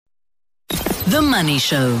The Money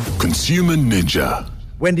Show. Consumer Ninja.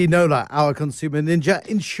 Wendy Nola, our consumer ninja.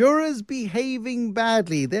 Insurers behaving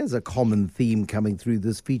badly. There's a common theme coming through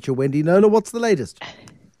this feature. Wendy Nola, what's the latest?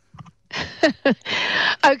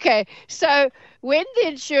 Okay, so when the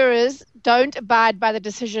insurers don't abide by the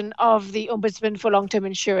decision of the Ombudsman for long-term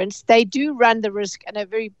insurance, they do run the risk, and a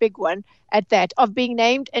very big one at that, of being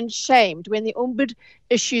named and shamed when the Ombud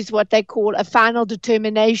issues what they call a final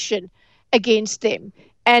determination against them.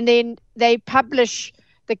 And then they publish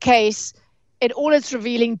the case in all its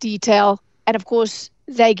revealing detail, and of course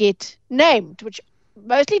they get named, which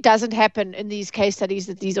mostly doesn't happen in these case studies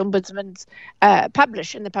that these ombudsmen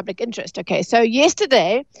publish in the public interest. Okay, so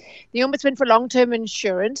yesterday, the Ombudsman for Long-Term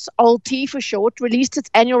Insurance, OLT for short, released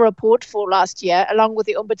its annual report for last year, along with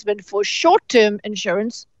the Ombudsman for Short-Term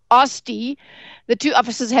Insurance, OSTI, the two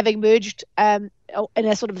offices having merged in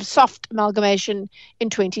a sort of soft amalgamation in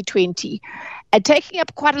 2020. And taking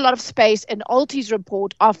up quite a lot of space in OLTI's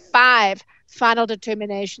report are 5 final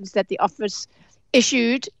determinations that the office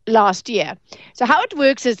issued last year. So how it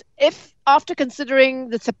works is, if after considering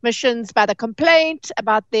the submissions by the complaint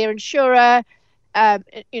about their insurer, to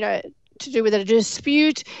do with a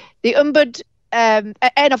dispute, the Ombud, and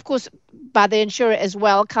of course by the insurer as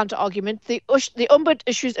well, counter argument, the Ombud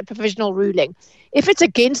issues a provisional ruling. If it's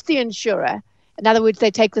against the insurer, in other words,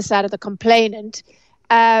 they take the side of the complainant,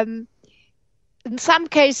 in some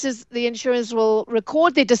cases the insurers will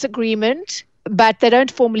record their disagreement, but they don't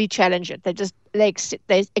formally challenge it. They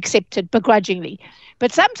accept it begrudgingly.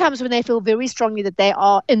 But sometimes when they feel very strongly that they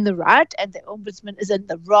are in the right and the ombudsman is in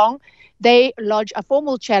the wrong, they lodge a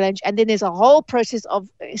formal challenge, and then there's a whole process of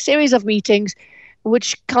a series of meetings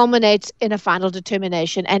which culminates in a final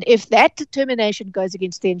determination. And if that determination goes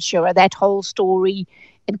against the insurer, that whole story,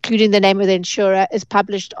 including the name of the insurer, is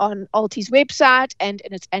published on OLTI's website and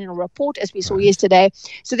in its annual report, as we saw yesterday.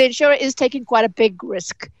 So the insurer is taking quite a big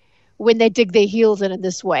risk when they dig their heels in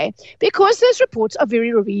this way, because those reports are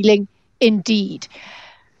very revealing indeed.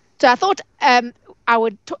 So I thought I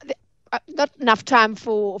would not enough time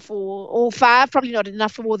for all 5, probably not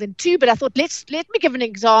enough for more than 2, but I thought let me give an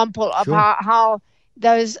example of how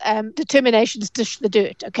those determinations dish the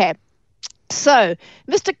dirt. Okay, so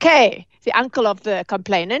Mr. K, the uncle of the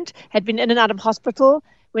complainant, had been in and out of hospital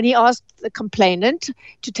when he asked the complainant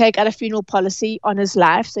to take out a funeral policy on his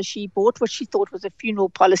life. So she bought what she thought was a funeral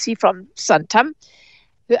policy from Santam.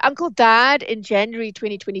 Her uncle died in January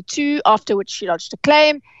 2022, after which she lodged a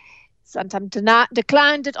claim. Santam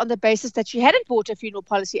declined it on the basis that she hadn't bought a funeral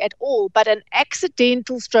policy at all, but an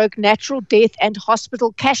accidental stroke, natural death and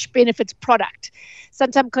hospital cash benefits product.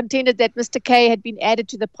 Santam contended that Mr. K had been added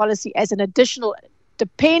to the policy as an additional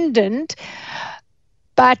dependent,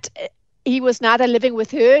 but he was neither living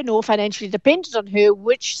with her nor financially dependent on her,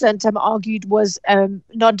 which Santam argued was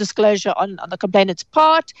non-disclosure on the complainant's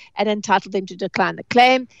part and entitled them to decline the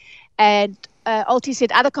claim. And OLTI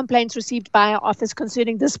said other complaints received by our office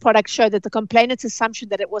concerning this product show that the complainant's assumption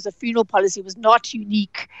that it was a funeral policy was not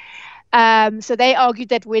unique. So they argued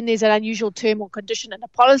that when there's an unusual term or condition in a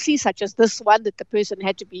policy, such as this one, that the person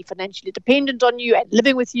had to be financially dependent on you and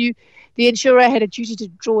living with you, the insurer had a duty to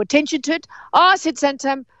draw attention to it. Said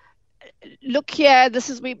Santam, look here,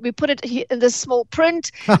 we put it here in this small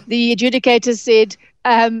print. The adjudicator said,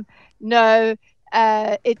 no,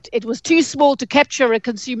 it was too small to capture a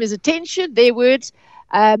consumer's attention. Their words.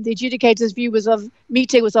 The adjudicator's view was of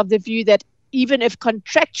the view that even if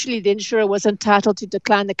contractually the insurer was entitled to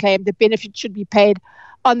decline the claim, the benefit should be paid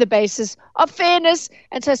on the basis of fairness.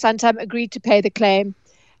 And so Santam agreed to pay the claim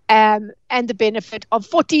and the benefit of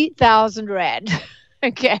 40,000 Rand.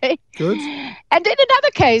 Okay. Good. And then another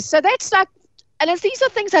case. So that's like, and as these are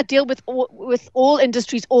things I deal with all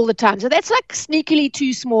industries all the time. So that's like sneakily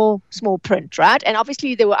too small print, right? And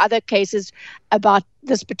obviously there were other cases about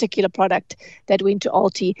this particular product that went to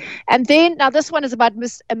OLTI. And then, now this one is about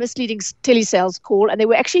a misleading telesales call, and there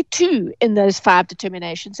were actually 2 in those 5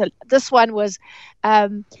 determinations. So this one was a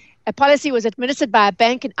policy was administered by a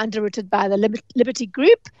bank and underwritten by the Liberty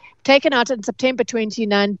Group, taken out in September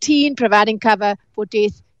 2019, providing cover for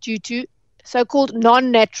death due to so-called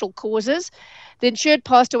non-natural causes. The insured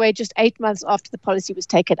passed away just 8 months after the policy was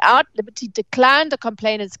taken out. Liberty declined the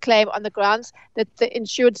complainant's claim on the grounds that the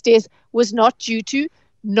insured's death was not due to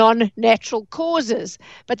non-natural causes.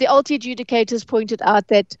 But the OLTI adjudicators pointed out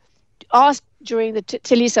that, asked during the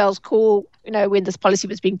telesales call, when this policy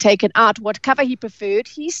was being taken out, what cover he preferred,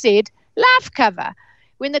 he said life cover.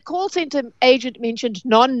 When the call center agent mentioned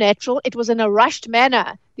non-natural, it was in a rushed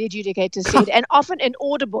manner, the adjudicator said, and often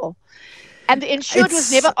inaudible. And the insured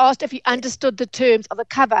was never asked if he understood the terms of the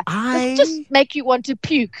cover. It just make you want to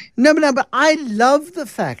puke. No, but I love the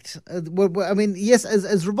fact, yes,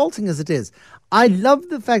 as revolting as it is, I love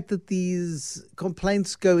the fact that these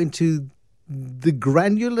complaints go into the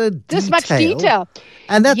granular detail. This much detail.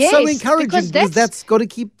 And that's so encouraging because that's got to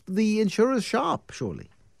keep the insurers sharp, surely.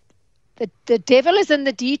 The devil is in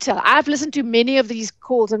the detail. I've listened to many of these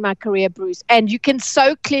calls in my career, Bruce, and you can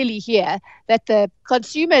so clearly hear that the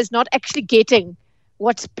consumer is not actually getting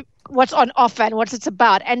what's on offer and what it's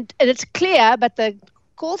about. And it's clear, but the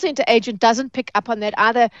call center agent doesn't pick up on that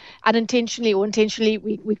either unintentionally or intentionally,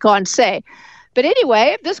 we can't say. But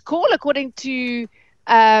anyway, this call, according to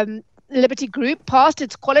Liberty Group, passed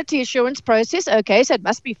its quality assurance process. Okay, so it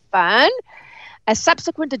must be fun. A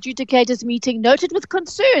subsequent adjudicators meeting noted with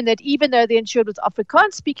concern that even though the insured was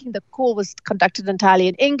Afrikaans speaking, the call was conducted entirely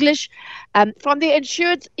in English. From the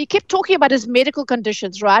insured, he kept talking about his medical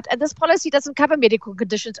conditions, right? And this policy doesn't cover medical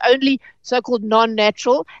conditions, only so-called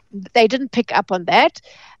non-natural. They didn't pick up on that.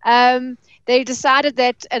 They decided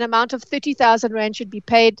that an amount of 30,000 Rand should be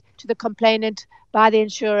paid to the complainant by the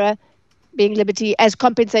insurer, being Liberty, as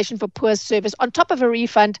compensation for poor service, on top of a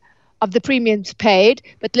refund of the premiums paid.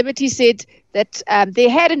 But Liberty said that there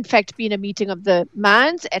had in fact been a meeting of the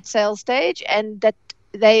minds at sales stage, and that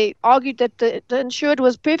they argued that the insured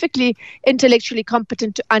was perfectly intellectually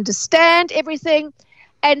competent to understand everything.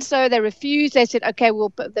 And so they refused. They said, okay,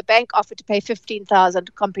 the bank offered to pay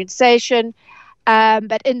 15,000 compensation.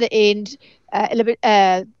 But in the end,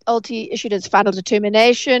 LT issued its final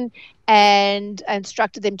determination and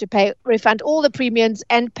instructed them to refund all the premiums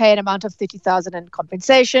and pay an amount of 30,000 in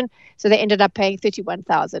compensation. So they ended up paying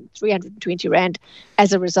 31,320 Rand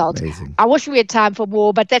as a result. Amazing. I wish we had time for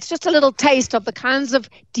more, but that's just a little taste of the kinds of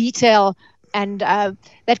detail and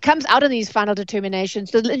that comes out in these final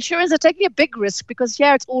determinations. The insurers are taking a big risk because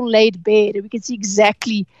here it's all laid bare and we can see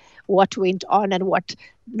exactly what went on and what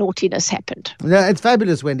naughtiness happened. No, it's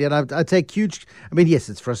fabulous, Wendy, and I take huge... yes,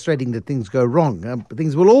 it's frustrating that things go wrong.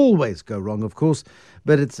 Things will always go wrong, of course,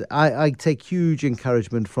 but I take huge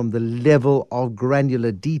encouragement from the level of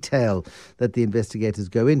granular detail that the investigators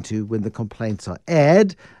go into when the complaints are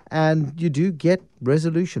aired, and you do get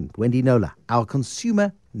resolution. Wendy Knowler, our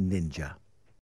consumer ninja.